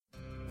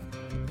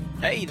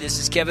Hey, this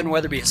is Kevin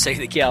Weatherby at Say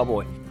the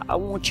Cowboy. I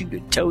want you to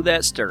toe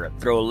that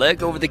stirrup, throw a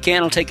leg over the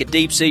cantle, take a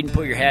deep seat, and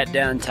pull your hat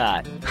down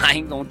tight. I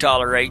ain't gonna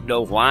tolerate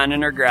no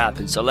whining or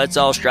griping, so let's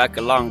all strike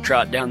a long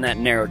trot down that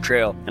narrow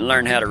trail and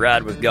learn how to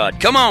ride with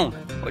God. Come on!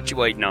 What you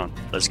waiting on?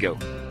 Let's go.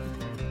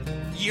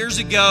 Years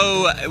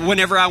ago,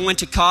 whenever I went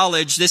to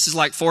college, this is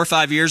like 4 or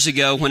 5 years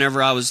ago,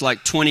 whenever I was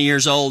like 20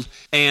 years old,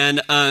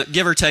 and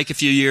give or take a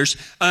few years,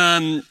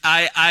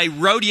 I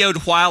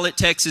rodeoed while at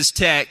Texas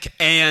Tech,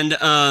 and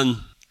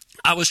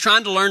I was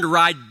trying to learn to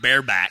ride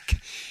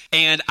bareback.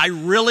 And I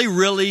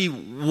really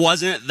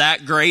wasn't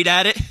that great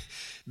at it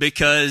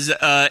because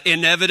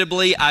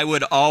inevitably I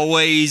would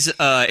always,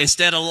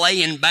 instead of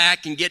laying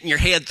back and getting your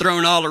head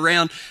thrown all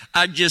around,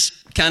 I'd just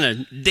kind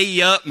of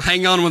D up and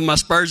hang on with my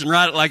spurs and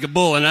ride it like a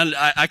bull. And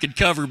I could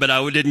cover, but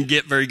I didn't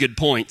get very good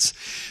points.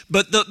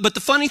 But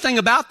the funny thing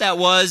about that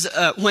was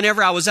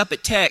whenever I was up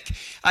at Tech,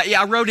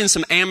 I rode in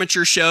some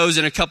amateur shows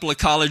and a couple of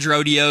college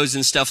rodeos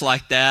and stuff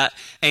like that.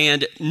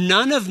 And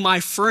none of my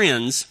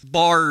friends,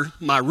 bar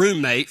my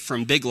roommate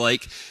from Big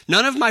Lake,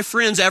 none of my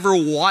friends ever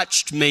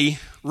watched me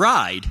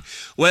ride.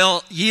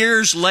 Well,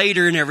 years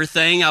later and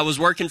everything, I was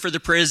working for the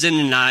prison,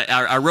 and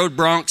I rode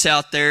broncs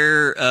out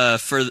there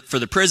for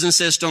the prison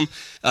system,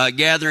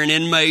 gathering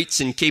inmates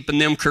and keeping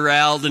them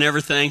corralled and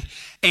everything.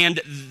 And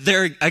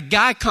a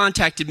guy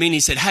contacted me and he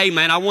said, "Hey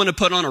man, I want to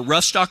put on a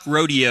rough stock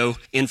rodeo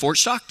in Fort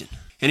Stockton."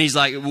 And he's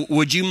like,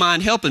 "Would you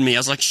mind helping me?" I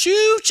was like,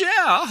 "Shoot, yeah,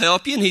 I'll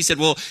help you." And he said,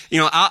 "Well,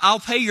 I'll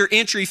pay your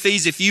entry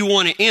fees if you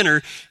want to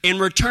enter in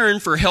return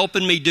for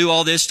helping me do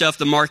all this stuff,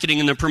 the marketing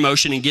and the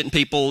promotion and getting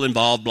people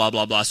involved, blah,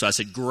 blah, blah." So I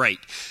said, "Great."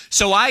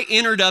 So I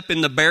entered up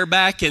in the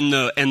bareback and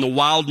the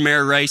wild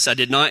mare race. I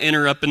did not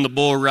enter up in the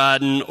bull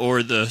riding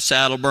or the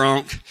saddle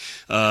bronc.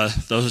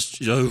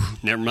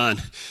 Never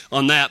mind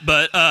on that.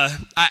 But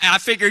I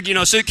figured,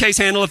 suitcase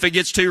handle, if it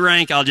gets too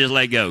rank, I'll just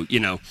let go,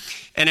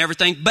 and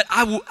everything. But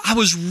I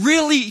was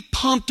really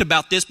pumped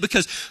about this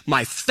because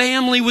my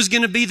family was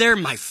going to be there.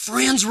 My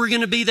friends were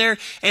going to be there.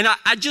 And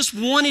I just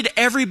wanted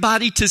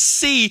everybody to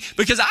see,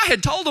 because I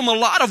had told them a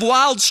lot of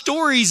wild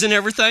stories and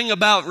everything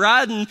about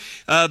riding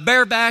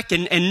bareback,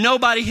 and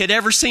nobody had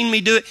ever seen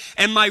me do it.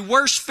 And my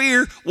worst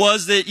fear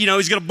was that,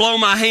 he's going to blow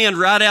my hand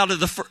right out of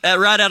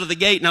the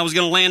gate, and I was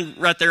going to land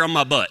right there on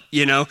my butt,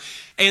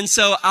 And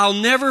so I'll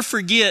never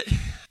forget,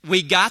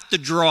 we got the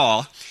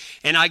draw.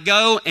 And I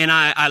go and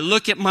I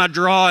look at my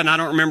draw, and I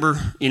don't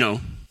remember,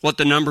 what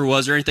the number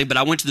was or anything, but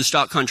I went to the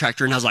stock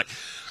contractor and I was like,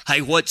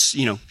 "Hey, what's,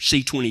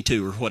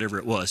 C22 or whatever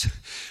it was,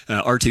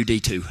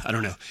 R2D2, I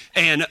don't know."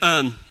 And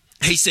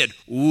he said,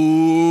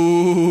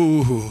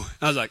 "Ooh."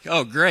 I was like,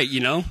 "Oh, great,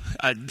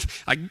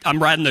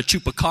 I'm riding the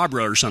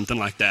Chupacabra or something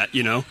like that,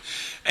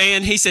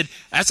 And he said,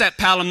 "That's that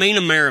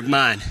Palomino mare of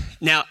mine."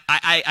 Now,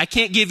 I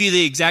can't give you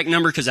the exact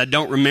number because I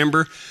don't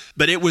remember,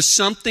 but it was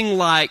something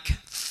like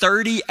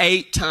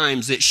 38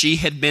 times that she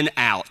had been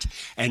out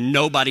and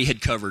nobody had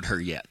covered her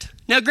yet.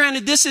 Now,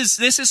 granted, this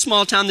is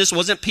small time. This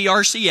wasn't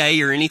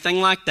PRCA or anything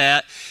like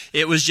that.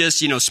 It was just,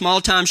 small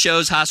time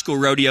shows, high school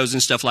rodeos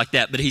and stuff like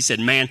that. But he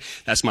said, "Man,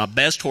 that's my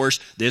best horse.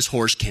 This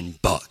horse can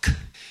buck."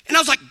 And I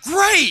was like,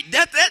 "Great.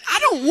 That I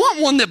don't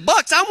want one that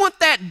bucks. I want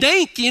that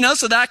dink,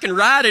 so that I can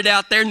ride it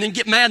out there and then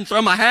get mad and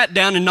throw my hat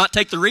down and not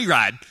take the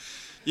re-ride,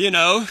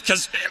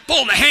 because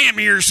pull the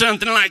hammy or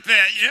something like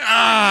that.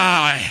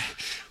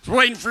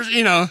 Waiting for,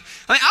 I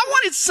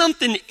wanted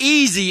something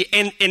easy,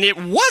 and it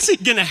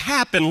wasn't going to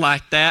happen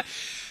like that.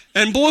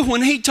 And boy,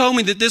 when he told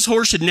me that this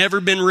horse had never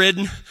been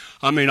ridden,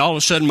 all of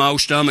a sudden my old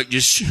stomach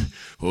just,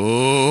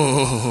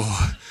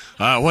 what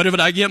did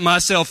I get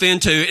myself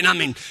into?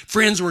 And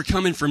friends were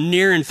coming from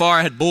near and far.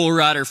 I had bull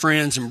rider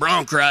friends and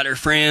bronc rider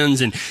friends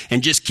and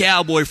just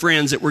cowboy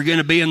friends that were going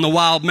to be in the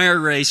wild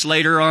mare race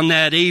later on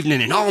that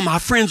evening. And all my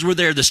friends were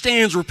there. The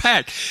stands were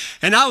packed,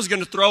 and I was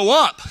going to throw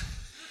up.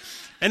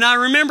 And I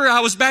remember I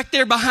was back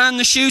there behind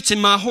the chutes,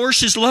 and my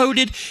horse is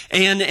loaded,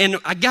 and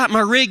I got my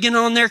rigging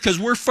on there because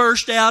we're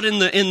first out in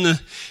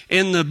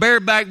the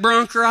bareback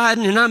bronc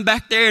riding, and I'm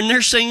back there, and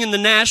they're singing the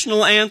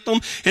national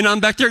anthem, and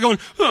I'm back there going,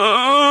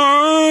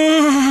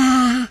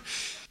 "Ah."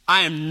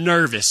 I am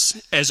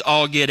nervous as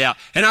all get out.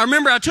 And I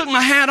remember I took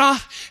my hat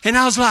off, and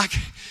I was like,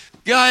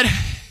 "God,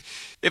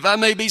 if I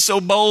may be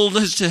so bold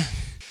as to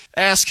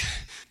ask,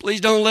 please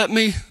don't let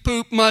me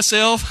poop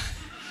myself.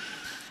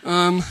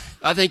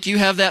 I think you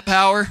have that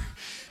power.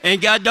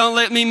 And God, don't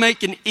let me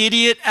make an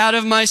idiot out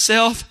of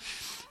myself.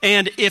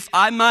 And if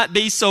I might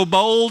be so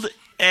bold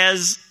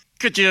as,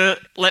 could you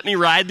let me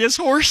ride this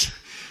horse?"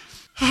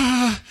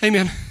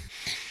 Amen.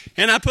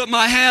 And I put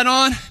my hat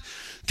on,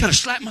 kind of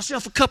slapped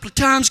myself a couple of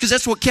times because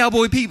that's what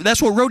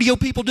that's what rodeo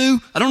people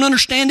do. I don't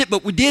understand it,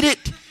 but we did it.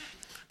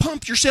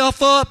 Pump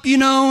yourself up,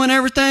 and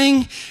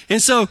everything.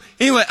 And so,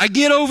 anyway, I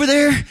get over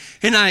there,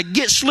 and I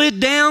get slid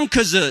down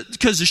because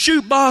the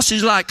chute boss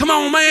is like, "Come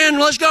on, man,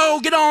 let's go,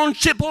 get on,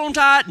 pull on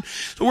tight."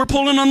 So we're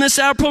pulling on this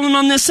side, pulling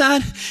on this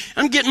side.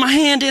 I'm getting my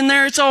hand in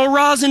there. It's all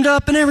rosined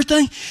up and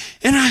everything.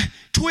 And I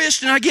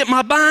twist, and I get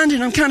my bind,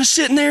 and I'm kind of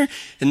sitting there.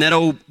 And that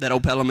old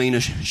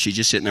Palomino, she's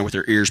just sitting there with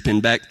her ears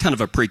pinned back, kind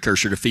of a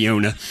precursor to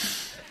Fiona.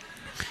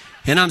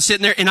 And I'm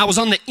sitting there, and I was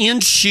on the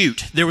end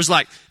chute. There was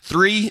like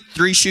three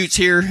chutes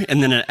here,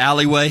 and then an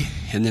alleyway,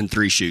 and then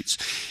 3 chutes.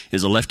 It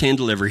was a left-hand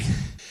delivery.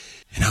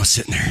 And I was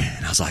sitting there,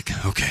 and I was like,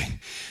 okay.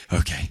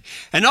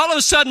 And all of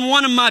a sudden,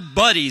 one of my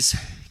buddies,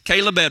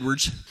 Caleb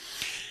Edwards,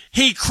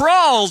 he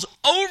crawls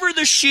over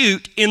the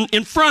chute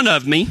in front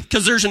of me,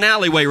 because there's an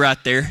alleyway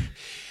right there.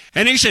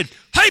 And he said,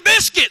 "Hey,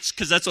 Biscuits,"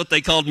 because that's what they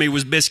called me,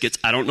 was Biscuits.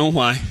 I don't know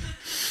why.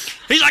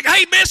 He's like,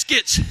 "Hey,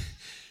 Biscuits."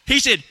 He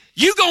said,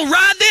 "You gonna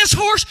ride this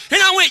horse?" And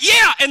I went,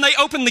 "Yeah." And they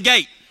opened the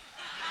gate.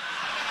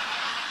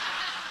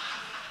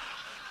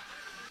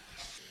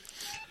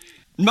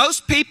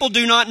 Most people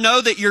do not know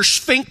that your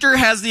sphincter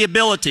has the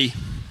ability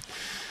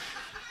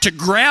to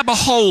grab a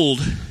hold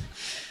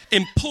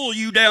and pull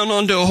you down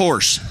onto a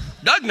horse.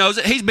 Doug knows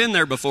it. He's been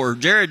there before.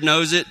 Jared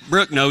knows it.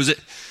 Brooke knows it.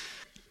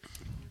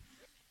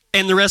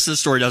 And the rest of the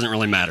story doesn't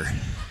really matter.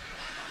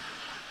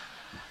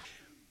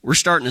 We're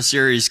starting a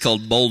series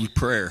called Bold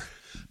Prayer.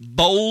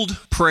 Bold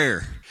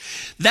Prayer.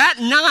 That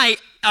night,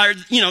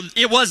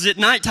 it was at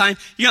nighttime,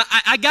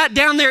 I got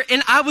down there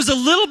and I was a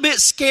little bit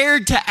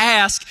scared to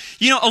ask.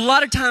 A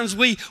lot of times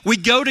we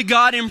go to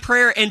God in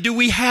prayer, and do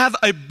we have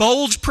a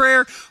bold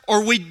prayer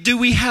or do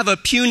we have a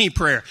puny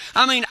prayer?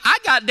 I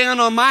got down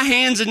on my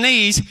hands and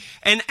knees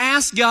and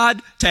asked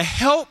God to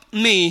help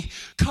me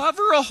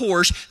cover a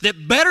horse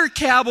that better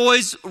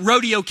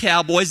rodeo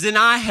cowboys than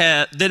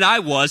I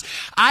was.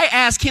 I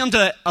asked him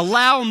to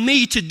allow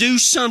me to do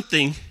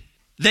something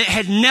that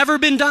had never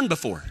been done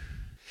before.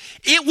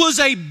 It was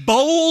a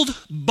bold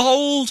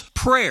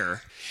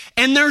prayer.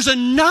 And there's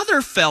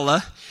another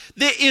fella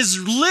that is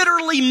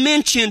literally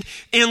mentioned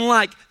in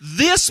like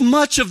this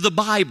much of the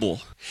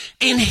Bible.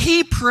 And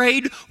he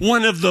prayed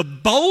one of the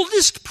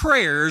boldest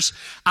prayers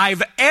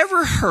I've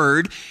ever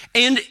heard.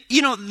 And,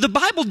 the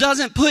Bible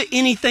doesn't put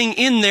anything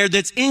in there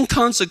that's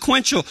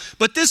inconsequential.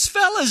 But this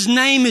fella's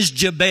name is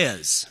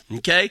Jabez.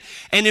 Okay?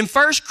 And in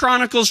 1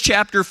 Chronicles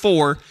chapter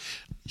 4,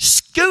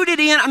 scooted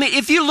in.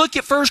 If you look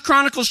at 1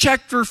 Chronicles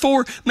chapter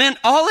 4, man,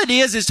 all it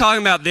is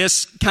talking about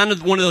this kind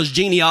of one of those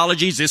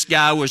genealogies. This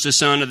guy was the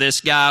son of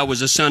this guy, was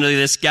the son of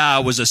this guy,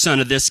 was the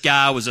son of this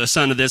guy, was the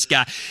son of this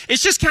guy.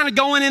 It's just kind of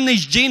going in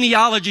these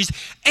genealogies,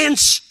 and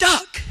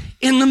stuck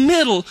in the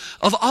middle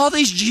of all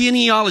these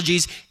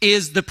genealogies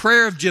is the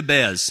prayer of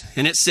Jabez.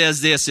 And it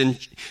says this in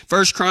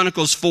 1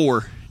 Chronicles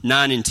 4,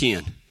 9 and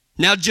 10.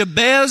 Now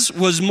Jabez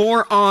was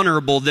more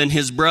honorable than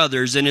his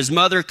brothers, and his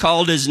mother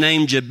called his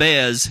name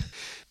Jabez,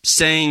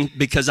 saying,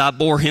 because I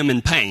bore him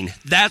in pain.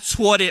 That's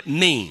what it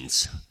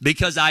means,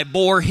 because I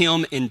bore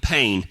him in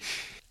pain.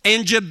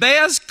 And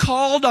Jabez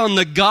called on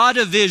the God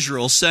of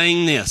Israel,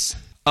 saying this,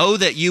 "Oh,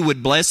 that you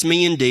would bless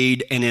me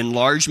indeed and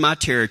enlarge my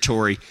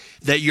territory,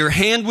 that your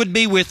hand would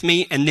be with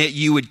me and that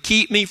you would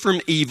keep me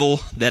from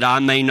evil, that I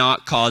may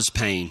not cause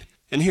pain."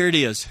 And here it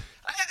is.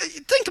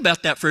 Think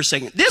about that for a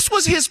second. This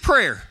was his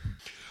prayer.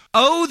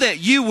 "Oh,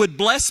 that you would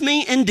bless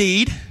me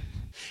indeed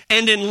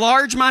and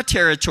enlarge my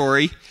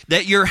territory,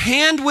 that your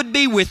hand would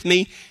be with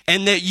me,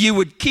 and that you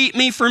would keep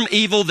me from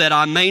evil, that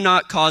I may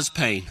not cause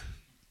pain."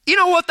 You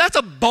know what? That's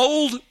a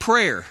bold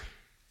prayer.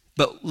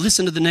 But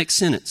listen to the next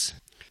sentence.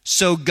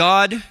 "So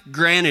God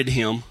granted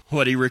him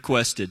what he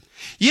requested."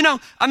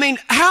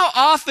 How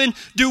often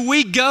do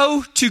we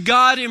go to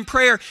God in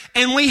prayer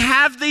and we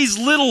have these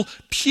little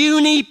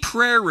puny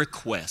prayer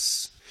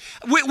requests?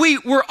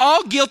 We're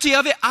all guilty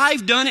of it.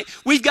 I've done it.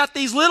 We've got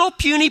these little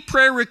puny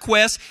prayer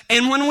requests,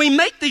 and when we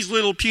make these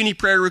little puny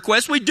prayer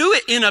requests, we do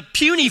it in a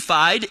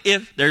punified,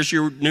 if there's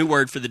your new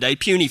word for the day,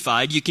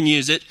 punified. You can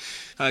use it.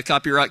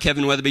 Copyright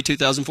Kevin Weatherby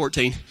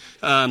 2014.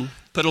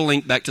 Put a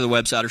link back to the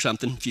website or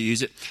something if you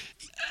use it.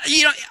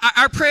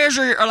 Our prayers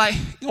are like,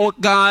 "Oh,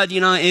 God,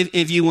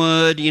 if you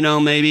would,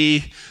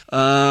 maybe,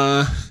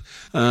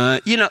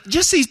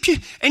 just these,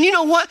 and you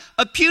know what?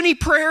 A puny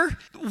prayer,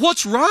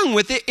 what's wrong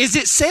with it is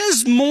it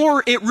says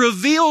more, it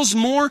reveals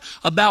more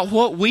about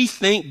what we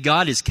think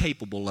God is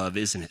capable of,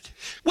 isn't it?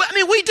 Well,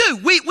 we do.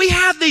 We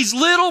have these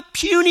little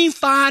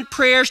punified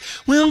prayers.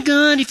 "Well,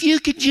 God, if you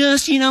could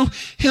just,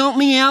 help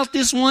me out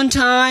this one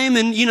time,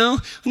 and, I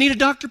need a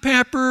Dr.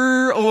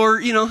 Pepper," or,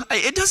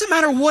 it doesn't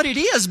matter what it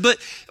is, but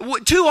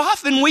too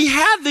often we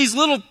have these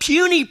little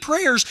puny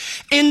prayers.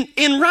 And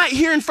right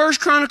here in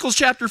 1 Chronicles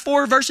chapter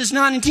 4, verses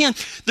 9 and 10,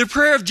 the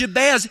prayer of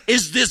Jabez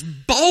is this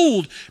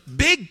bold,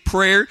 big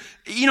prayer.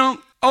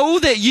 "Oh,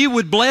 that you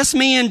would bless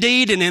me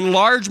indeed and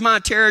enlarge my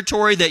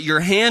territory, that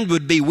your hand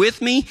would be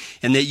with me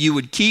and that you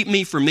would keep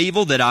me from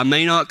evil, that I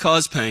may not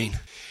cause pain."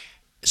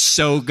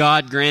 So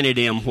God granted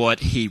him what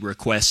he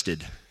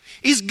requested.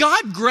 Is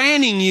God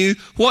granting you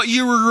what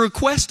you were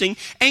requesting?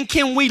 And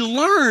can we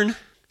learn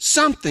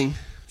something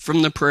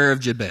from the prayer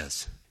of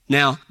Jabez?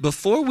 Now,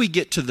 before we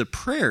get to the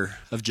prayer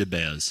of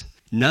Jabez,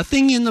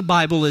 nothing in the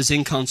Bible is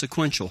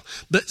inconsequential,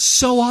 but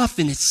so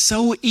often it's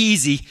so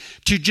easy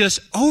to just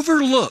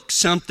overlook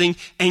something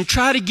and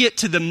try to get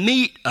to the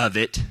meat of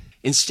it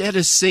instead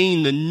of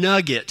seeing the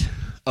nugget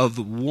of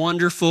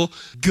wonderful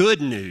good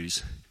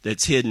news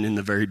that's hidden in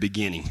the very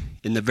beginning.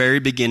 In the very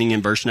beginning,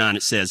 in verse 9,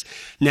 it says,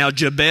 "Now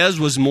Jabez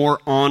was more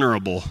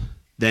honorable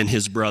than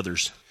his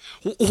brothers.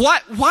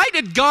 Why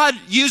did God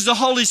use the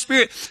Holy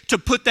Spirit to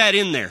put that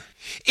in there?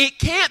 It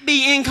can't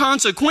be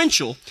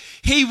inconsequential.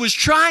 He was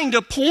trying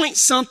to point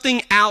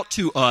something out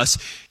to us.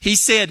 He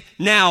said,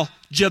 now,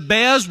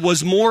 Jabez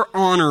was more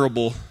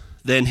honorable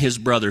than his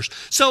brothers.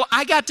 So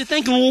I got to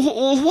thinking,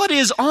 well, what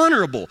is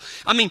honorable?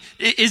 I mean,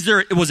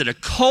 was it a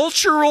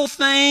cultural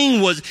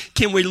thing?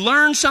 Can we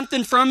learn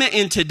something from it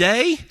in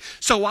today?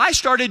 So I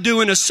started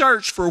doing a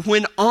search for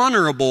when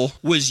honorable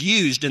was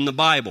used in the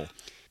Bible.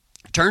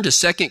 Turn to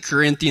 2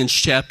 Corinthians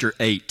chapter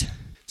 8.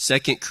 2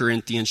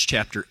 Corinthians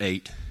chapter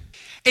 8.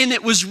 And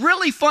it was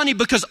really funny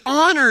because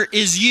honor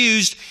is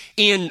used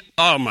in,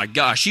 oh my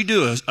gosh, you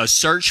do a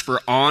search for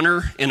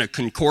honor in a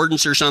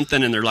concordance or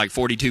something, and there are like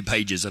 42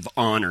 pages of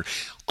honor.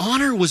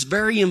 Honor was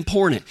very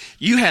important.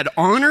 You had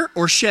honor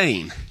or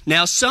shame.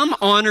 Now, some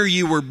honor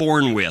you were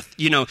born with.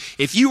 You know,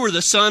 if you were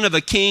the son of a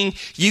king,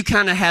 you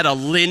kind of had a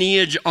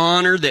lineage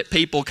honor that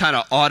people kind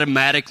of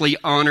automatically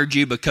honored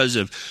you because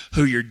of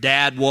who your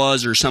dad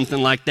was or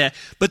something like that.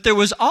 But there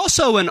was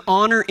also an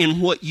honor in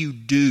what you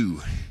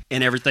do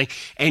and everything.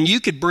 And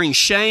you could bring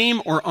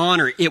shame or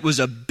honor. It was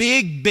a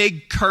big,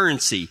 big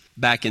currency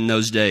back in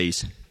those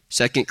days.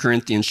 2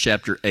 Corinthians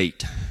chapter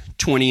 8,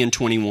 20 and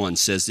 21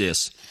 says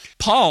this.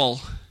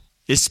 Paul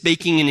is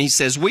speaking and he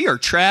says, we are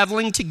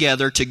traveling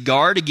together to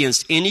guard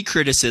against any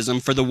criticism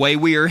for the way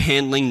we are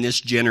handling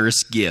this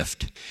generous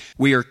gift.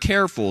 We are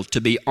careful to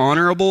be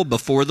honorable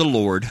before the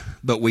Lord,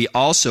 but we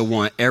also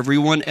want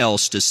everyone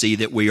else to see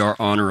that we are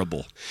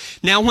honorable.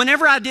 Now,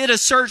 whenever I did a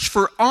search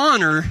for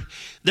honor,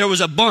 there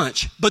was a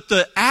bunch, but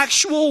the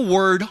actual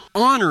word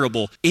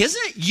honorable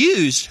isn't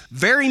used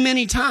very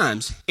many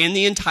times in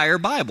the entire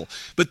Bible.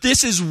 But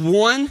this is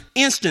one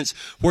instance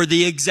where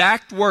the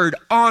exact word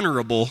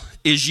honorable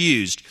is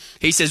used.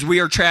 He says, we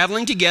are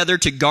traveling together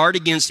to guard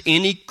against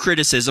any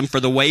criticism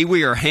for the way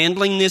we are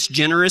handling this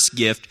generous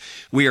gift.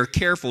 We are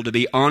careful to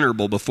be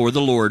honorable before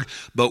the Lord,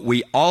 but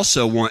we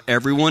also want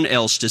everyone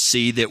else to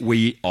see that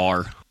we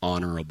are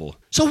honorable.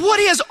 So what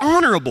is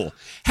honorable?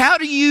 How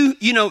do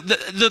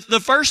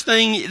the first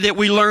thing that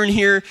we learn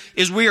here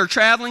is we are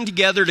traveling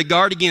together to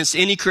guard against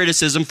any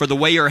criticism for the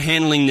way you're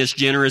handling this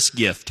generous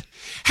gift.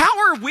 How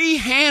are we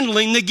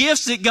handling the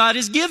gifts that God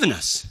has given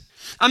us?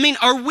 I mean,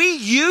 are we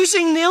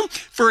using them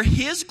for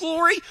His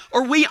glory,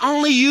 or are we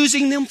only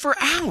using them for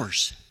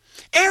ours?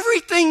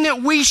 Everything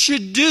that we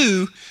should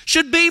do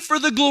should be for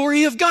the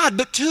glory of God.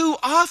 But too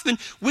often,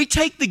 we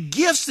take the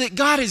gifts that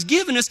God has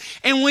given us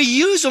and we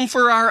use them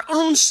for our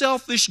own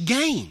selfish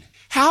gain.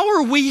 How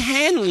are we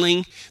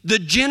handling the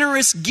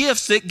generous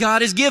gifts that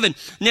God has given?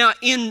 Now,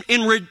 in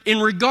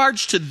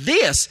regards to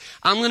this,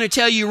 I'm going to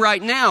tell you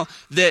right now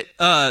that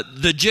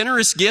the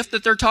generous gift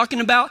that they're talking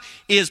about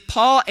is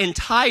Paul and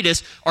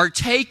Titus are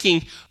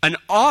taking an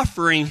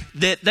offering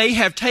that they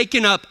have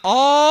taken up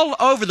all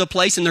over the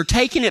place, and they're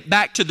taking it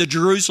back to the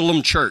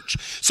Jerusalem church.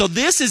 So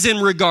this is in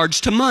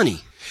regards to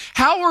money.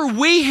 How are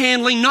we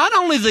handling not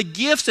only the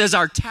gifts as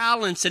our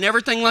talents and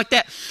everything like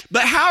that,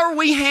 but how are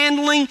we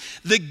handling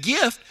the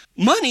gift,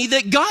 money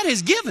that God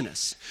has given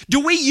us? Do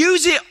we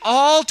use it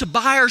all to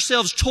buy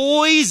ourselves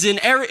toys and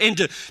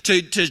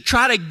to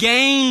try to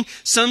gain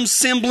some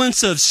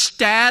semblance of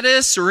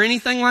status or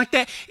anything like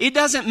that? It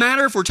doesn't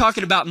matter if we're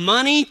talking about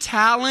money,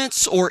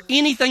 talents, or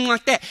anything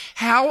like that.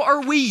 How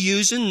are we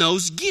using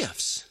those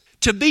gifts?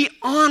 To be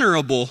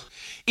honorable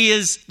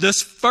is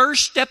this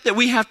first step that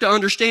we have to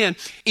understand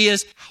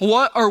is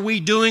what are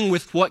we doing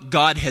with what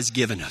God has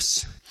given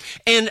us?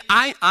 And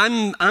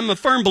I'm a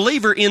firm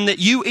believer in that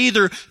you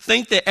either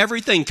think that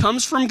everything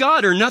comes from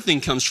God or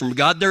nothing comes from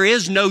God. There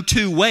is no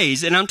two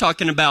ways. And I'm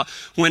talking about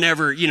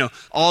whenever,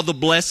 all the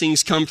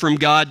blessings come from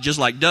God, just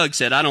like Doug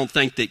said. I don't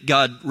think that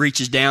God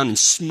reaches down and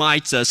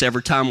smites us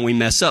every time we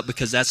mess up,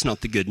 because that's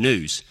not the good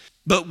news.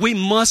 But we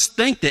must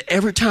think that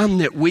every time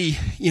that we,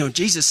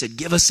 Jesus said,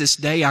 give us this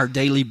day our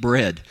daily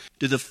bread.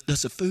 Does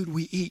the food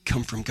we eat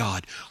come from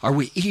God? Are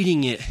we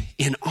eating it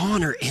in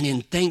honor and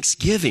in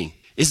thanksgiving?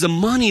 Is the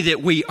money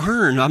that we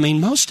earn? I mean,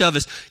 most of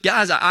us,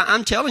 guys,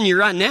 I'm telling you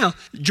right now,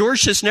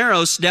 George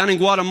Cisneros down in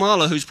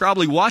Guatemala, who's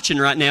probably watching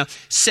right now,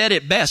 said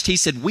it best. He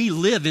said, we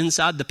live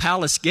inside the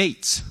palace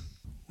gates.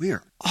 We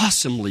are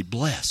awesomely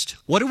blessed.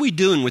 What are we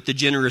doing with the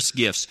generous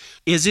gifts?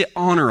 Is it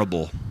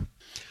honorable?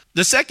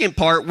 The second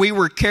part, we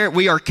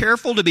are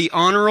careful to be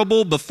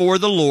honorable before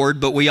the Lord,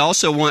 but we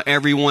also want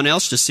everyone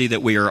else to see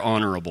that we are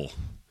honorable.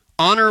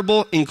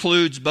 Honorable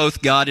includes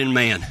both God and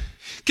man.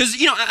 Because,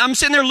 I'm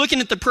sitting there looking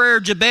at the prayer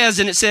of Jabez,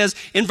 and it says,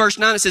 in verse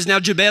 9, it says, now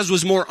Jabez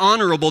was more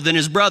honorable than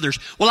his brothers.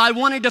 Well, I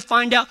wanted to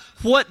find out,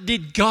 what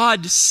did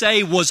God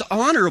say was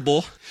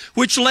honorable?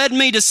 Which led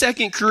me to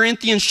 2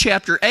 Corinthians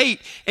chapter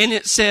 8, and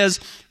it says,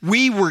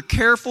 we were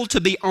careful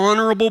to be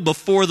honorable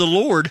before the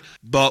Lord,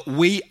 but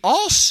we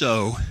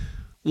also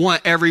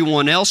want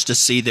everyone else to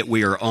see that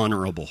we are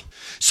honorable.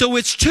 So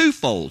it's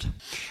twofold.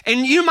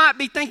 And you might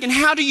be thinking,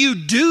 how do you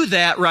do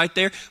that right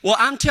there? Well,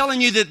 I'm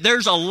telling you that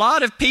there's a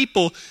lot of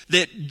people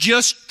that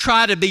just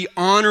try to be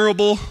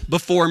honorable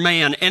before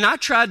man. And I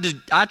tried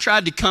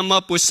to come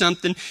up with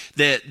something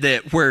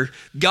that where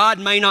God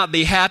may not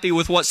be happy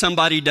with what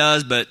somebody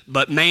does,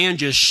 but man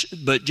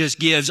just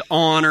gives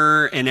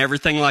honor and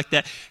everything like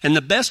that. And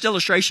the best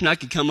illustration I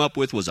could come up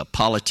with was a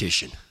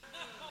politician.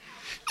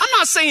 I'm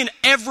not saying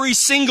every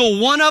single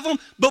one of them,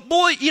 but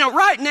boy,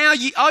 right now,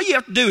 all you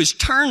have to do is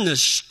turn the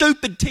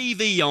stupid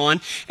TV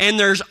on, and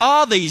there's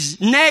all these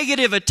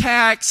negative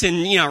attacks,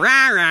 and,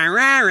 rah, rah,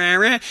 rah, rah,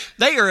 rah.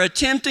 They are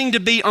attempting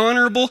to be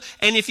honorable,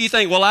 and if you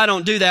think, well, I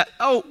don't do that,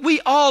 oh, we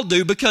all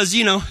do, because,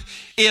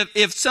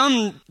 if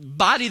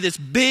somebody that's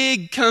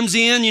big comes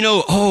in,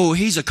 oh,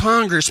 he's a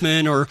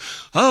congressman, or,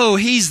 oh,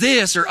 he's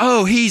this, or,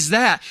 oh, he's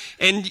that,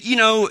 and,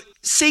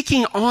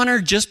 seeking honor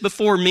just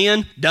before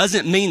men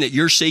doesn't mean that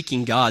you're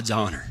seeking God's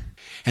honor.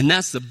 And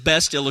that's the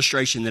best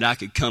illustration that I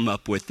could come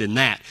up with in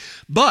that.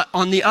 But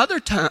on the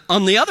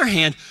other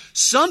hand,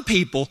 some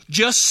people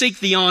just seek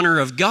the honor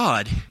of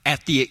God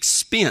at the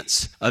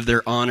expense of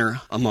their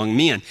honor among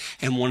men.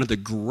 And one of the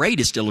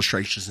greatest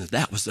illustrations of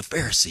that was the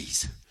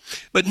Pharisees.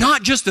 But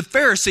not just the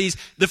Pharisees.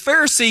 The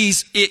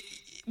Pharisees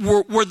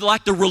were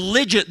like the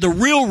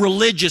real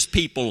religious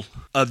people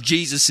of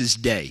Jesus'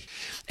 day.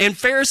 And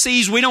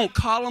Pharisees, we don't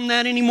call them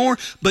that anymore,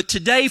 but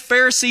today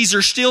Pharisees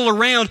are still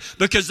around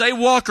because they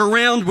walk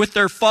around with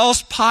their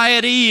false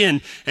piety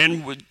and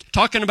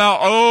talking about,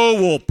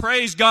 oh, well,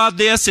 praise God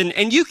this.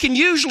 And you can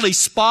usually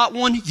spot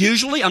one.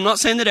 Usually, I'm not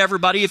saying that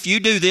everybody, if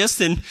you do this,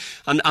 then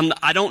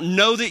I don't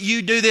know that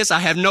you do this. I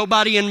have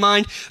nobody in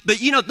mind. But,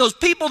 those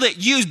people that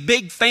use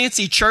big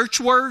fancy church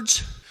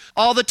words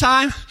all the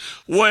time,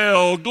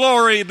 well,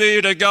 glory be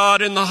to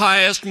God in the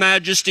highest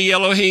majesty,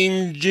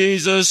 Elohim,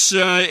 Jesus.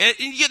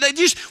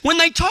 When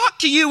they talk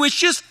to you, it's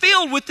just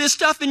filled with this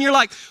stuff, and you're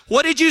like,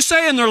 what did you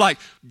say? And they're like,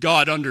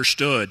 God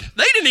understood.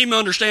 They didn't even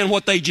understand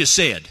what they just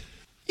said.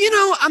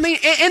 And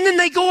then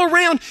they go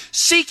around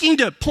seeking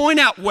to point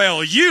out,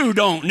 well, you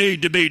don't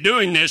need to be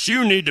doing this.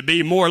 You need to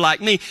be more like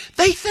me.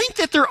 They think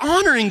that they're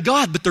honoring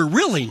God, but they're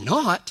really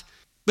not.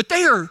 But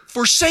they are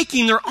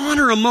forsaking their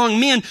honor among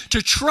men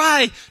to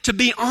try to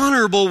be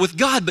honorable with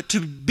God. But to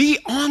be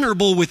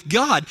honorable with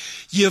God,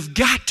 you've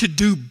got to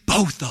do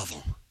both of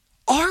them.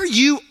 Are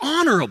you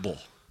honorable?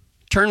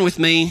 Turn with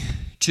me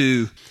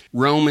to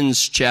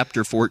Romans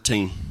chapter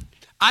 14.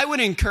 I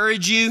would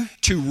encourage you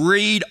to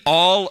read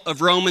all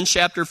of Romans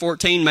chapter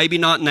 14. Maybe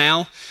not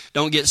now.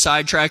 Don't get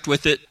sidetracked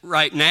with it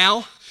right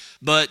now.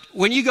 But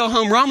when you go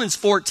home, Romans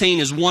 14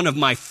 is one of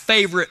my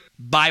favorite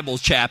Bible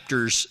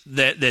chapters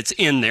that's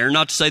in there.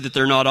 Not to say that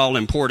they're not all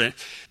important,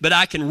 but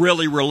I can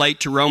really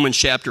relate to Romans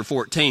chapter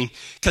 14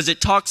 because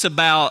it talks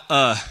about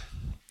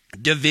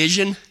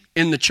division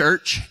in the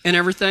church and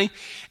everything.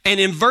 And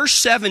in verse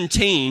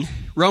 17,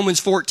 Romans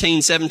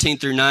 14, 17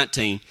 through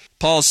 19,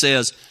 Paul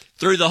says,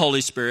 through the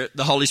Holy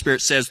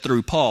Spirit says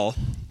through Paul,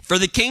 for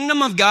the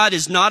kingdom of God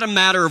is not a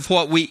matter of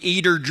what we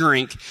eat or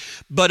drink,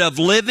 but of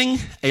living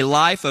a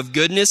life of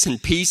goodness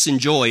and peace and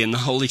joy in the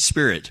Holy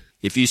Spirit.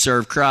 If you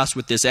serve Christ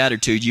with this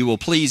attitude, you will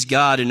please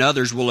God and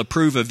others will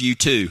approve of you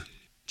too.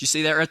 Did you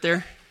see that right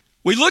there?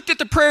 We looked at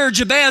the prayer of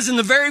Jabez, and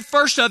the very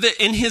first of it,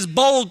 in his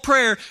bold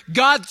prayer,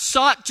 God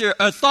thought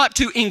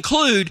to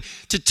include,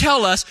 to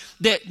tell us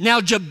that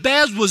now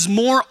Jabez was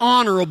more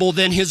honorable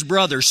than his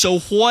brother. So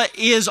what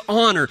is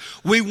honor?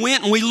 We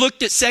went and we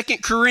looked at 2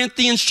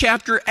 Corinthians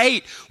chapter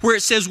 8, where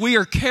it says we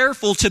are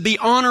careful to be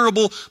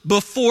honorable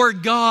before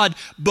God,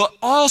 but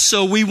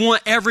also we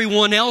want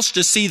everyone else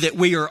to see that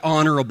we are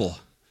honorable.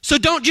 So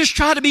don't just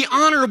try to be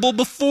honorable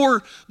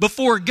before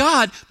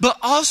God, but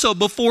also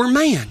before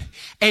man.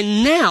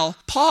 And now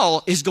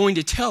Paul is going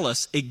to tell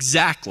us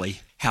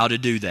exactly how to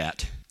do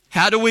that.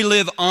 How do we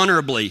live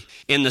honorably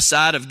in the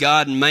sight of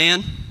God and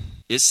man?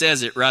 It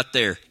says it right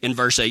there in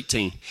verse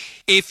 18.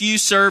 If you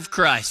serve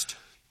Christ.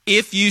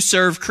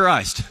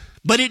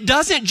 But it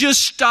doesn't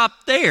just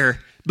stop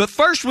there. But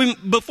first,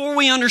 before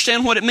we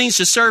understand what it means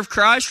to serve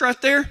Christ right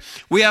there,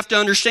 we have to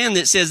understand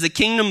that it says the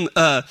kingdom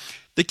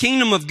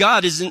of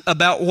God isn't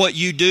about what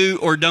you do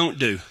or don't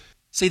do.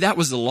 See, that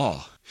was the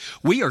law.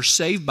 We are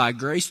saved by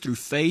grace through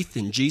faith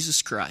in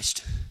Jesus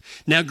Christ.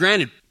 Now,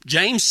 granted,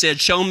 James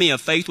said, show me a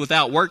faith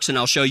without works and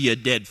I'll show you a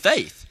dead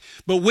faith.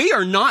 But we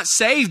are not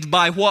saved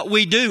by what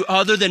we do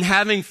other than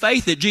having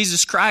faith that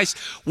Jesus Christ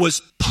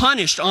was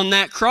punished on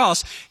that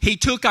cross. He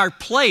took our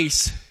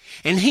place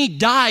and he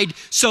died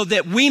so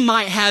that we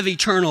might have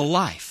eternal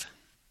life.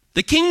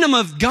 The kingdom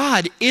of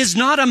God is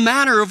not a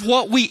matter of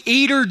what we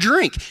eat or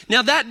drink.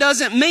 Now, that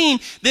doesn't mean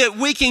that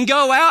we can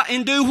go out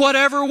and do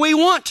whatever we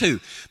want to.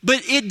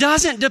 But it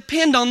doesn't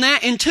depend on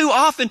that. And too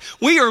often,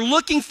 we are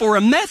looking for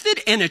a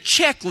method and a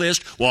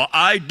checklist. Well,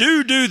 I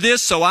do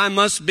this, so I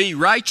must be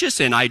righteous.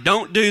 And I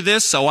don't do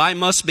this, so I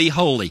must be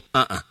holy.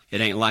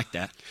 It ain't like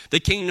that. The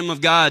kingdom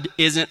of God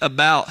isn't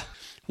about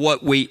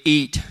what we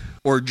eat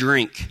or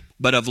drink,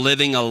 but of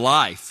living a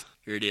life,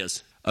 here it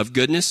is, of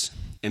goodness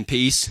and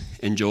peace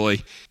and joy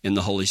in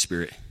the Holy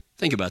Spirit.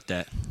 Think about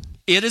that.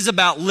 It is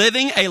about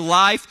living a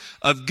life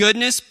of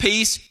goodness,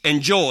 peace,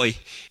 and joy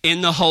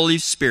in the Holy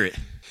Spirit.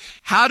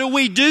 How do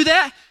we do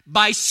that?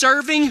 By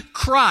serving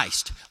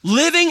Christ,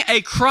 living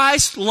a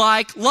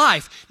Christ-like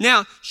life.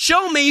 Now,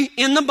 show me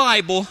in the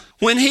Bible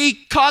when he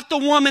caught the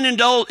woman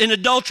in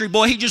adultery,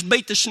 boy, he just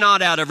beat the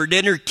snot out of her,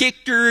 didn't he?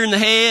 Kicked her in the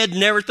head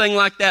and everything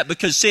like that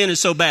because sin is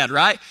so bad,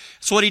 right?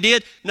 That's what he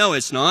did? No,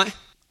 it's not.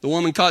 The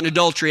woman caught in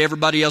adultery,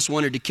 everybody else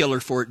wanted to kill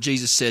her for it.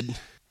 Jesus said,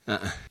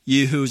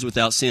 you who is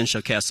without sin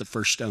shall cast the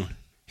first stone.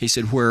 He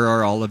said, where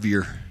are all of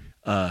your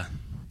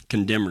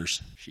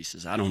condemners? She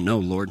says, I don't know,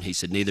 Lord. And he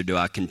said, neither do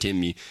I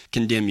condemn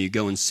you.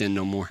 Go and sin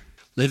no more.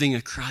 Living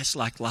a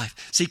Christ-like life.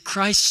 See,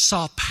 Christ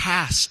saw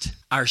past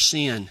our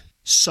sin,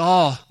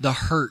 saw the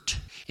hurt,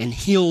 and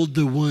healed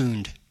the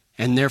wound.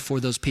 And therefore,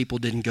 those people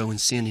didn't go and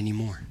sin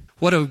anymore.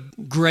 What a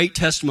great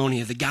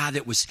testimony of the guy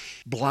that was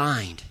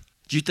blind.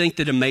 Do you think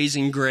that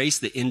Amazing Grace,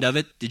 the end of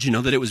it, did you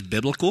know that it was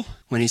biblical?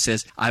 When he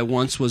says, I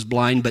once was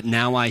blind, but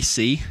now I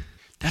see.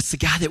 That's the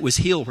guy that was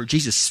healed, where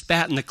Jesus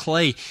spat in the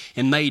clay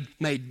and made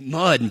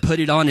mud and put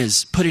it on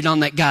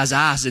that guy's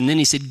eyes. And then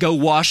he said, go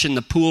wash in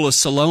the pool of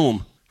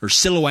Siloam or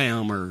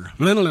Siloam or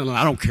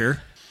I don't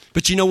care.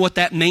 But you know what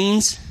that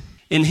means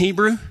in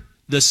Hebrew?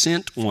 The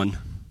sent one.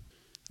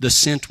 The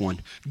sent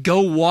one.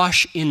 Go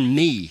wash in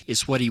me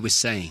is what he was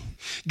saying.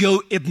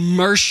 Go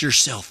immerse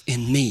yourself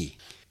in me.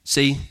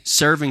 See,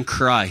 serving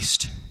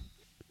Christ,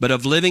 but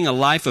of living a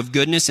life of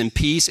goodness and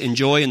peace and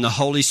joy in the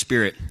Holy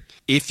Spirit.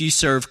 If you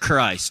serve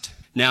Christ.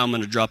 Now I'm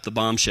going to drop the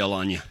bombshell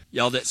on you.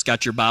 Y'all that's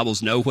got your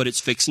Bibles know what it's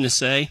fixing to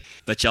say,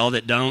 but y'all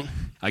that don't,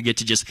 I get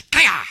to just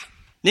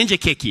ninja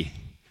kick you.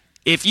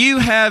 If you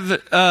have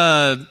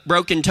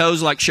broken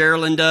toes like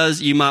Sherilyn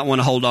does, you might want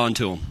to hold on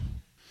to them.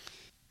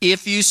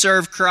 If you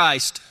serve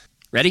Christ,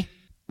 ready?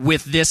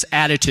 With this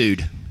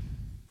attitude.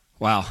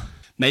 Wow,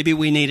 maybe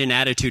we need an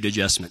attitude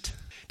adjustment.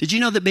 Did you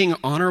know that being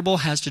honorable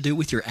has to do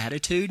with your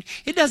attitude?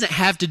 It doesn't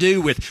have to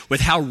do with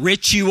how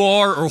rich you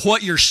are or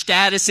what your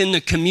status in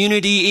the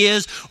community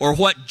is or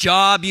what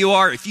job you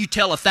are. If you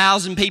tell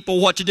 1,000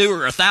 people what to do or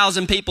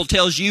 1,000 people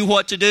tells you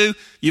what to do,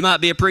 you might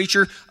be a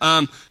preacher.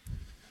 That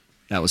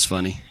was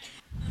funny.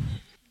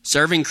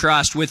 Serving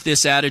Christ with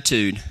this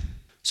attitude.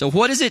 So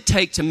what does it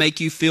take to make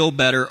you feel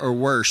better or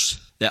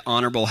worse that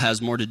honorable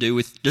has more to do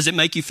with? Does it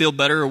make you feel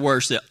better or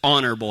worse that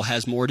honorable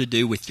has more to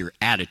do with your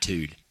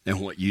attitude than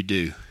what you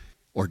do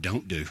or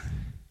don't do?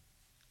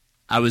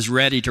 I was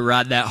ready to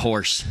ride that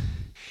horse.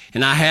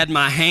 And I had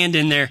my hand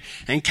in there.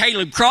 And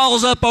Caleb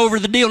crawls up over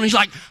the deal. And he's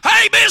like,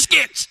 hey,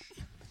 Biscuits,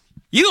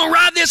 you gonna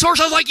ride this horse?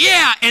 I was like,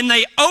 yeah. And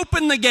they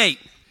opened the gate.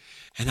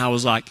 And I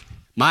was like,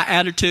 my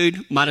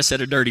attitude might have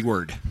said a dirty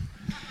word.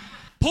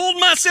 Pulled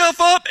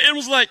myself up and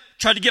was like,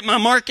 tried to get my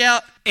mark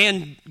out.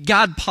 And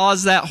God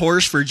paused that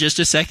horse for just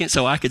a second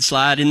so I could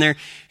slide in there.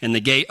 And the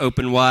gate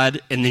opened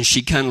wide. And then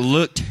she kind of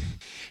looked.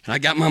 And I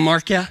got my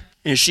mark out.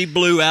 And she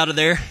blew out of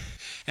there,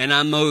 and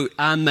I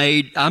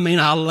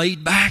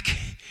laid back,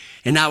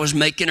 and I was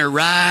making her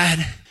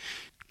ride.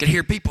 Could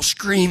hear people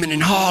screaming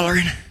and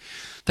hollering.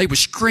 They were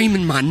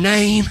screaming my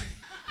name.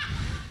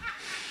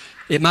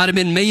 It might have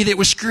been me that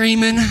was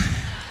screaming.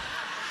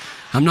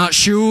 I'm not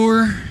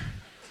sure.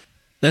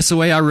 That's the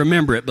way I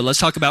remember it, but let's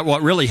talk about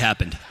what really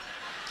happened.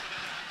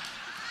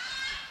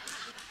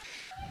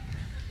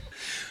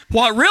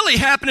 What really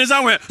happened is I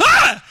went,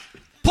 ah!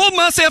 Pulled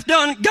myself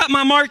down, got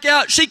my mark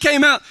out. She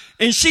came out,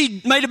 and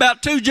she made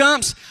about 2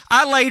 jumps.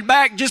 I laid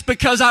back just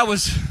because I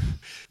was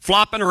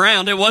flopping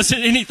around. It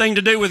wasn't anything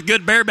to do with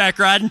good bareback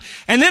riding.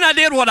 And then I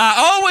did what I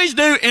always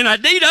do, and I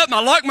D'd up, and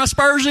I locked my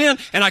spurs in,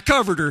 and I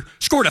covered her.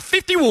 Scored a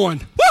 51.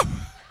 Woo!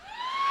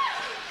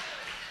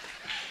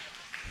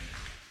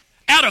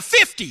 Out of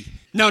 50.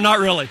 No, not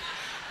really.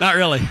 Not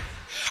really.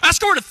 I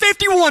scored a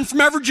 51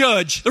 from every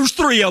judge. There was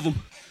 3 of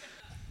them.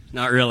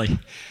 Not really.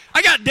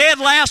 I got dead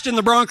last in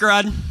the bronc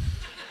riding.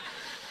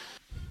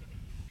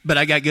 But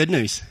I got good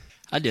news.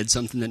 I did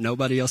something that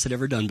nobody else had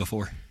ever done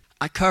before.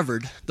 I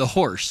covered the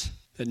horse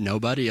that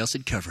nobody else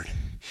had covered.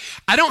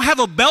 I don't have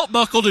a belt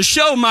buckle to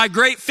show my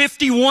great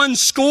 51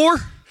 score,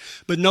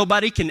 but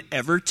nobody can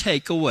ever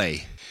take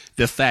away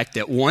the fact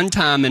that one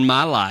time in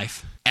my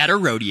life at a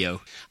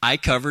rodeo, I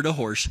covered a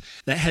horse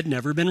that had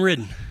never been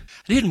ridden.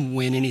 I didn't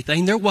win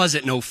anything. There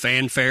wasn't no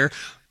fanfare.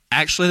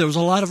 Actually, there was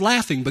a lot of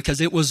laughing because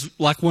it was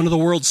like one of the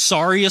world's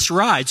sorriest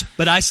rides,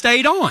 but I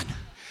stayed on.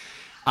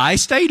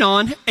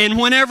 And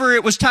whenever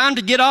it was time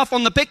to get off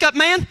on the pickup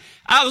man,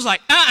 I was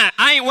like,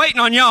 I ain't waiting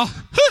on y'all.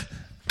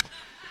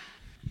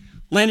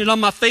 Landed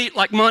on my feet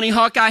like Monty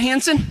Hawkeye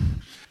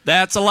Henson.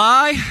 That's a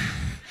lie.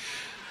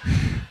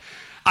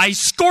 I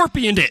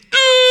scorpioned it.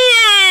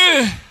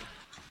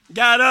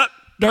 Got up,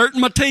 dirt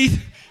in my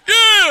teeth.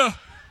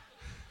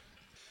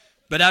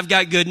 But I've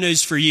got good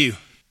news for you.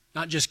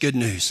 Not just good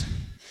news.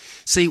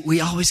 See, we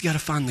always got to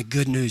find the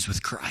good news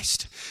with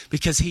Christ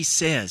because he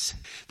says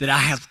that I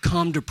have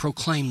come to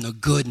proclaim the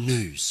good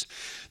news.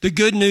 The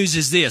good news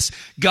is this.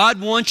 God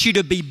wants you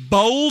to be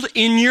bold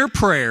in your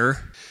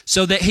prayer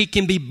so that he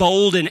can be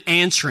bold in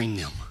answering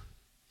them.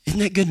 Isn't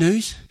that good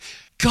news?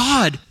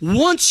 God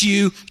wants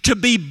you to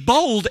be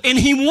bold, and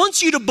He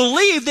wants you to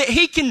believe that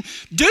He can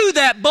do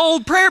that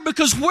bold prayer,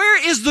 because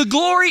where is the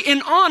glory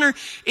and honor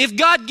if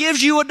God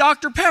gives you a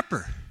Dr.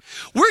 Pepper?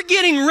 We're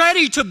getting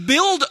ready to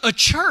build a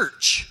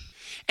church.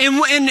 And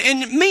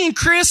me and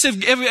Chris have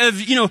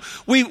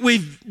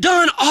we've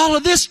done all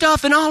of this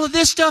stuff and all of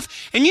this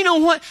stuff. And you know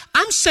what?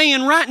 I'm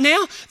saying right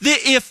now that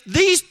if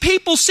these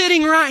people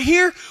sitting right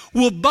here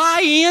will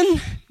buy in,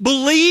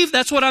 believe,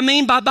 that's what I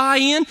mean by buy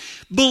in,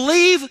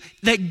 believe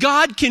that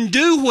God can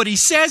do what He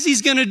says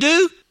He's going to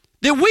do,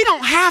 that we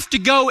don't have to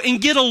go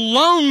and get a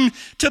loan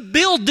to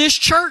build this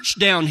church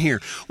down here.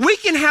 We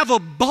can have a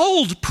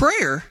bold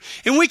prayer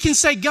and we can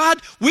say,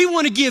 God, we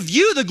want to give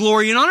you the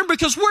glory and honor,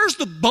 because where's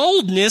the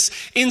boldness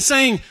in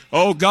saying,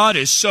 oh, God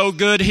is so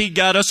good, He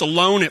got us a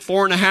loan at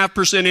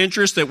 4.5%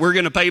 interest that we're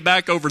going to pay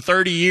back over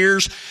 30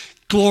 years.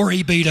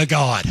 Glory be to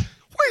God.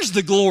 Where's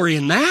the glory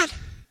in that?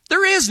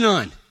 There is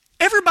none.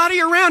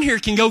 Everybody around here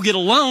can go get a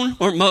loan,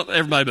 or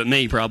everybody but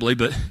me probably,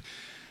 but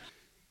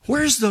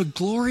where's the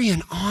glory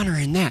and honor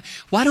in that?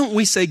 Why don't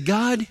we say,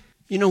 God,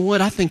 you know what?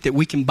 I think that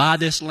we can buy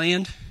this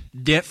land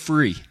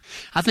debt-free.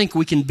 I think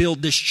we can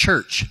build this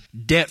church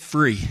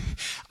debt-free.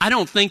 I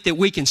don't think that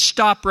we can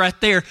stop right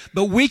there,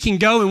 but we can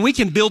go and we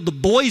can build the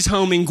boys'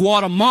 home in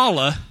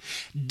Guatemala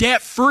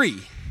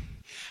debt-free.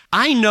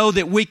 I know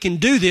that we can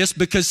do this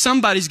because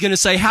somebody's going to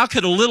say, how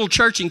could a little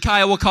church in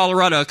Kiowa,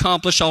 Colorado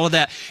accomplish all of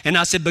that? And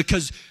I said,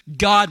 because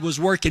God was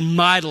working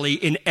mightily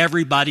in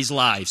everybody's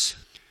lives.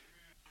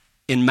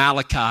 In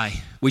Malachi,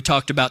 we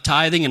talked about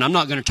tithing, and I'm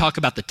not going to talk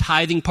about the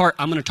tithing part.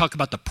 I'm going to talk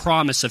about the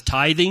promise of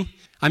tithing.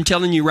 I'm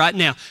telling you right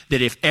now that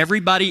if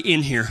everybody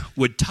in here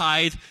would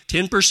tithe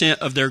 10%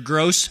 of their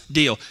gross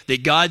deal,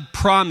 that God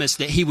promised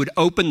that He would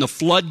open the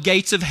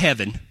floodgates of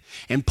heaven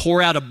and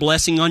pour out a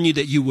blessing on you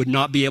that you would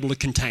not be able to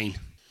contain.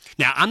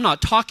 Now, I'm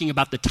not talking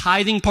about the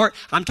tithing part.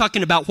 I'm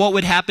talking about what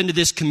would happen to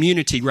this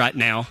community right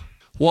now.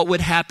 What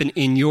would happen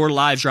in your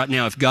lives right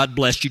now if God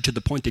blessed you to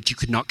the point that you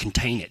could not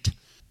contain it?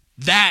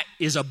 That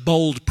is a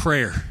bold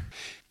prayer.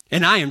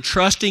 And I am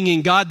trusting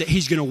in God that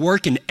He's going to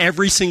work in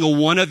every single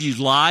one of your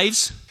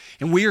lives.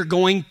 And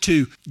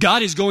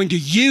God is going to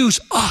use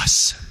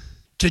us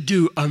to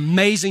do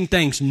amazing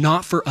things,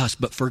 not for us,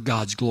 but for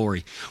God's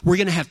glory. We're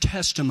going to have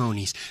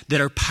testimonies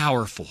that are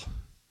powerful.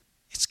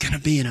 It's going to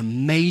be an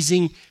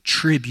amazing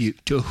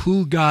tribute to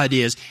who God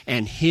is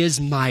and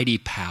His mighty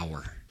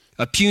power.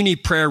 A puny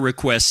prayer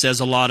request says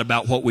a lot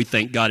about what we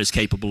think God is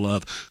capable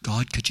of.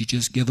 God, could you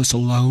just give us a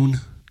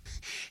loan?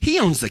 He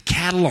owns the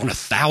cattle on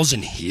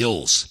 1,000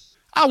 hills.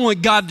 I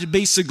want God to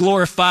be so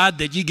glorified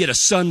that you get a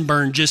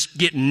sunburn just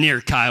getting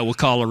near Kiowa,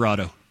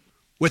 Colorado,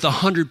 with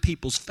 100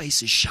 people's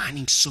faces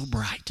shining so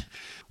bright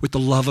with the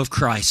love of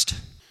Christ.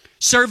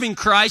 Serving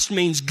Christ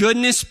means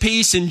goodness,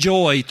 peace, and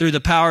joy through the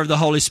power of the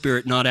Holy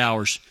Spirit, not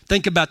ours.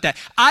 Think about that.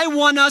 I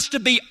want us to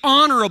be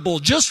honorable,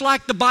 just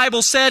like the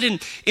Bible said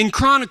in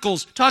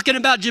Chronicles, talking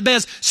about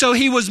Jabez. So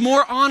he was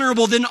more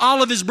honorable than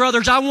all of his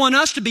brothers. I want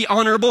us to be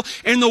honorable.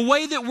 And the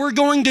way that we're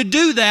going to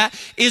do that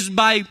is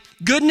by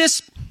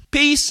goodness,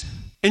 peace,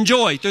 and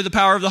joy through the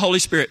power of the Holy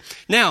Spirit.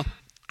 Now,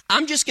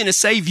 I'm just going to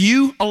save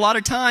you a lot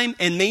of time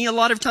and me a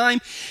lot of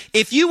time.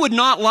 If you would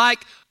not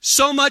like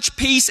so much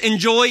peace and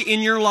joy in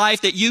your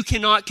life that you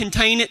cannot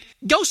contain it,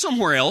 go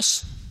somewhere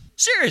else.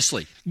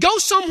 Seriously, go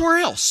somewhere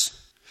else.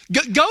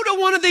 Go to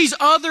one of these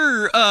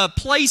other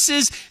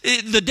places.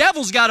 The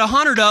devil's got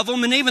 100 of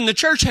them, and even the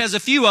church has a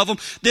few of them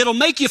that'll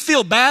make you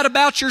feel bad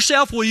about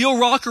yourself. Well, you'll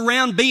walk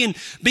around being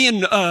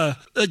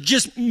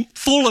just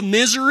full of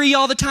misery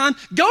all the time.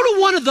 Go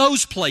to one of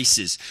those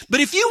places.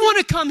 But if you want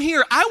to come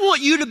here, I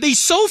want you to be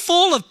so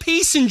full of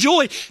peace and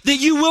joy that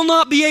you will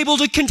not be able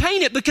to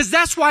contain it, because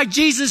that's why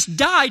Jesus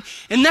died,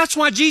 and that's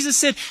why Jesus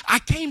said, I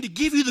came to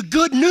give you the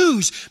good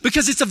news,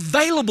 because it's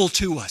available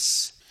to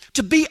us.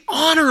 To be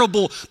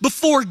honorable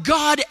before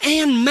God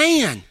and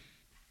man.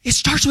 It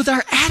starts with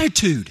our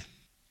attitude.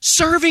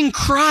 Serving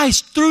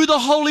Christ through the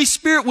Holy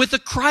Spirit with a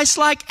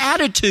Christ-like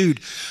attitude.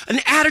 An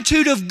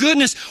attitude of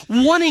goodness,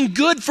 wanting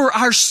good for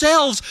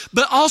ourselves,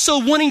 but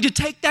also wanting to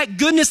take that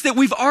goodness that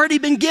we've already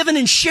been given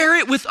and share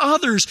it with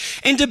others.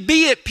 And to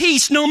be at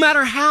peace no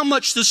matter how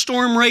much the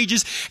storm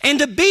rages. And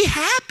to be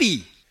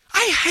happy.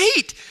 I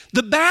hate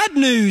the bad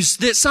news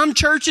that some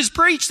churches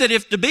preach, that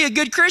if to be a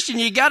good Christian,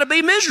 you got to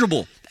be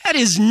miserable. That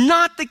is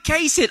not the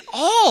case at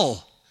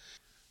all.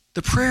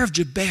 The prayer of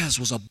Jabez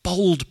was a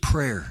bold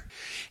prayer.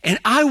 And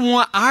I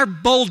want our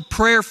bold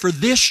prayer for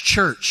this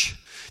church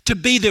to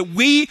be that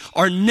we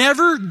are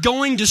never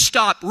going to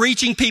stop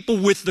reaching people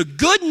with the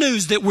good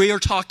news that we are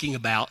talking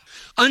about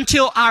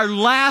until our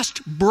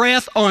last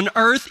breath on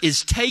earth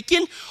is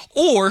taken,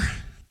 or,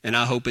 and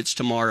I hope it's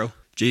tomorrow,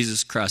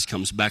 Jesus Christ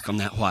comes back on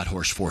that white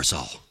horse for us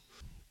all.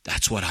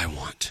 That's what I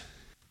want.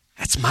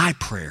 That's my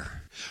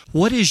prayer.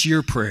 What is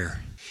your prayer?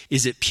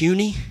 Is it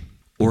puny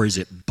or is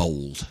it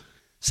bold?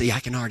 See,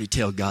 I can already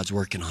tell God's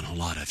working on a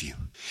lot of you.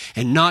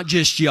 And not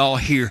just y'all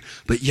here,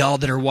 but y'all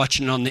that are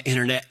watching on the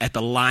internet at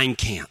the line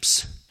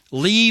camps.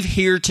 Leave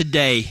here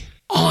today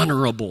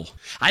honorable.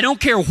 I don't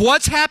care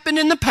what's happened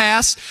in the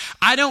past.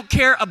 I don't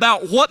care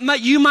about what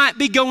you might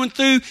be going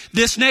through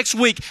this next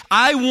week.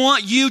 I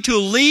want you to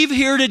leave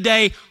here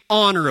today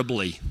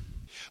honorably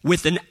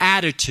with an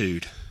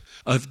attitude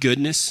of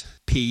goodness,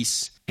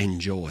 peace,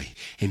 and joy.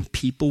 And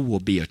people will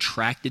be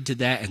attracted to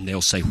that, and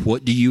they'll say,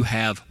 what do you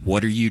have?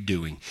 What are you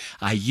doing?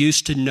 I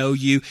used to know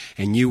you,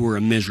 and you were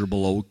a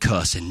miserable old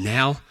cuss, and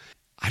now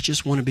I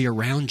just want to be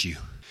around you.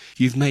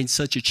 You've made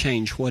such a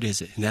change. What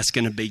is it? And that's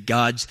going to be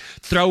God's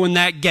throwing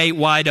that gate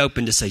wide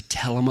open to say,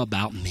 tell them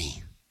about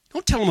me.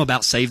 Don't tell them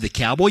about Save the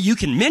Cowboy. You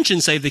can mention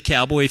Save the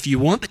Cowboy if you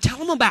want, but tell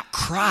them about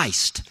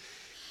Christ.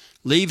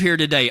 Leave here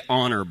today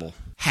honorable,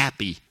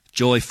 happy,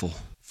 joyful,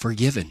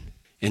 forgiven,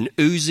 and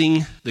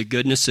oozing the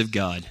goodness of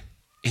God.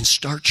 And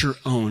start your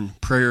own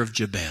prayer of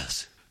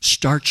Jabez.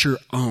 Start your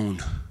own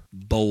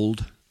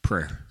bold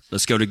prayer.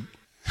 Let's go to,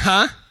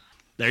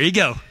 there you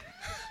go.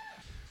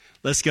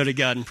 Let's go to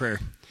God in prayer.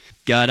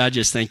 God, I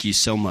just thank you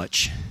so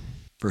much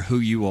for who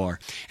you are.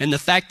 And the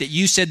fact that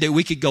you said that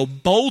we could go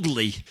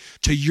boldly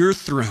to your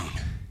throne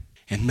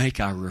and make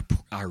our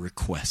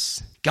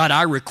requests. God,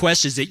 our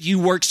request is that you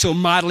work so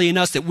mightily in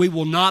us that we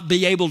will not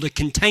be able to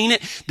contain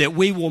it, that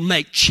we will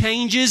make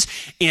changes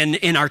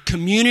in our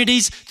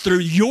communities through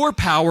your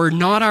power,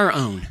 not our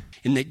own.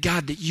 And that,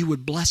 God, that you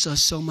would bless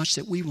us so much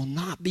that we will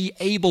not be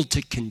able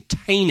to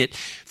contain it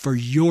for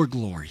your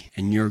glory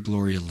and your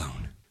glory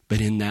alone.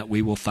 But in that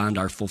we will find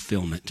our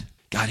fulfillment.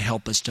 God,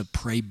 help us to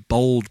pray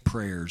bold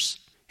prayers.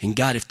 And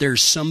God, if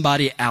there's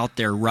somebody out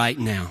there right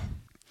now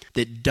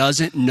that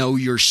doesn't know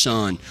your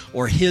Son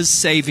or his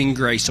saving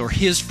grace or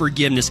his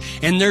forgiveness,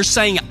 and they're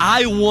saying,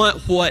 I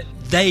want what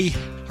they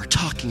are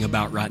talking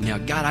about right now,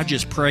 God, I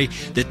just pray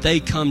that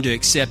they come to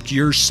accept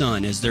your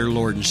Son as their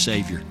Lord and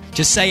Savior.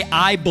 To say,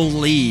 I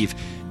believe.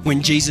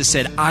 When Jesus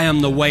said, I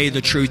am the way, the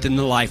truth, and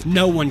the life.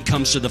 No one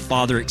comes to the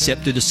Father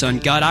except through the Son.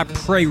 God, I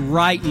pray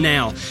right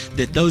now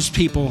that those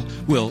people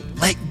will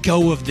let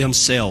go of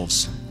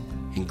themselves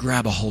and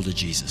grab a hold of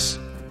Jesus.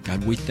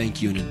 God, we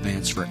thank you in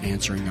advance for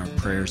answering our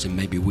prayers, and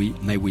may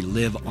we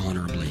live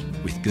honorably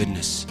with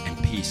goodness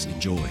and peace and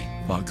joy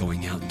while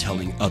going out and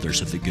telling others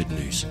of the good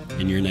news.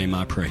 In your name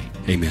I pray.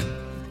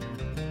 Amen.